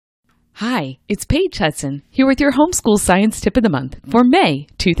Hi, it's Paige Hudson, here with your Homeschool Science Tip of the Month for May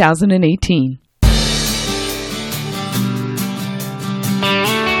 2018.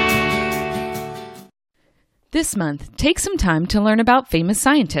 This month, take some time to learn about famous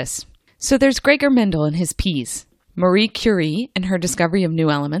scientists. So there's Gregor Mendel and his peas, Marie Curie and her discovery of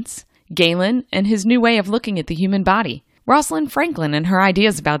new elements, Galen and his new way of looking at the human body, Rosalind Franklin and her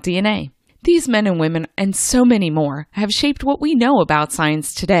ideas about DNA. These men and women, and so many more, have shaped what we know about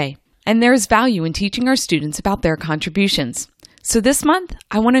science today. And there is value in teaching our students about their contributions. So this month,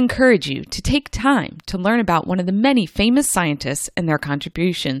 I want to encourage you to take time to learn about one of the many famous scientists and their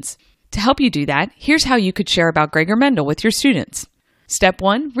contributions. To help you do that, here's how you could share about Gregor Mendel with your students. Step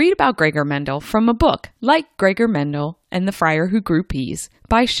 1, read about Gregor Mendel from a book like Gregor Mendel and the Friar Who Grew Peas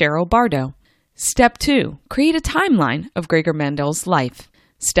by Cheryl Bardo. Step 2, create a timeline of Gregor Mendel's life.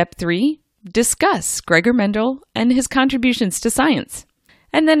 Step 3, discuss Gregor Mendel and his contributions to science.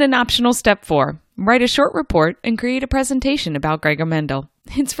 And then an optional step 4, write a short report and create a presentation about Gregor Mendel.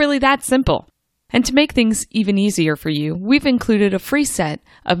 It's really that simple. And to make things even easier for you, we've included a free set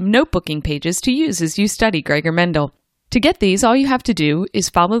of notebooking pages to use as you study Gregor Mendel. To get these, all you have to do is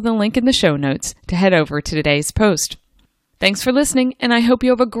follow the link in the show notes to head over to today's post. Thanks for listening, and I hope you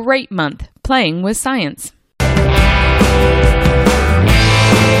have a great month playing with science.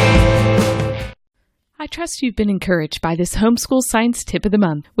 I trust you've been encouraged by this Homeschool Science Tip of the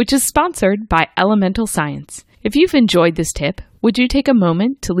Month, which is sponsored by Elemental Science. If you've enjoyed this tip, would you take a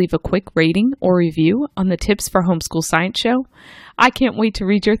moment to leave a quick rating or review on the Tips for Homeschool Science show? I can't wait to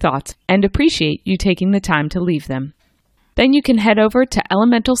read your thoughts and appreciate you taking the time to leave them. Then you can head over to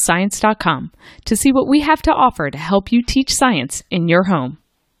elementalscience.com to see what we have to offer to help you teach science in your home.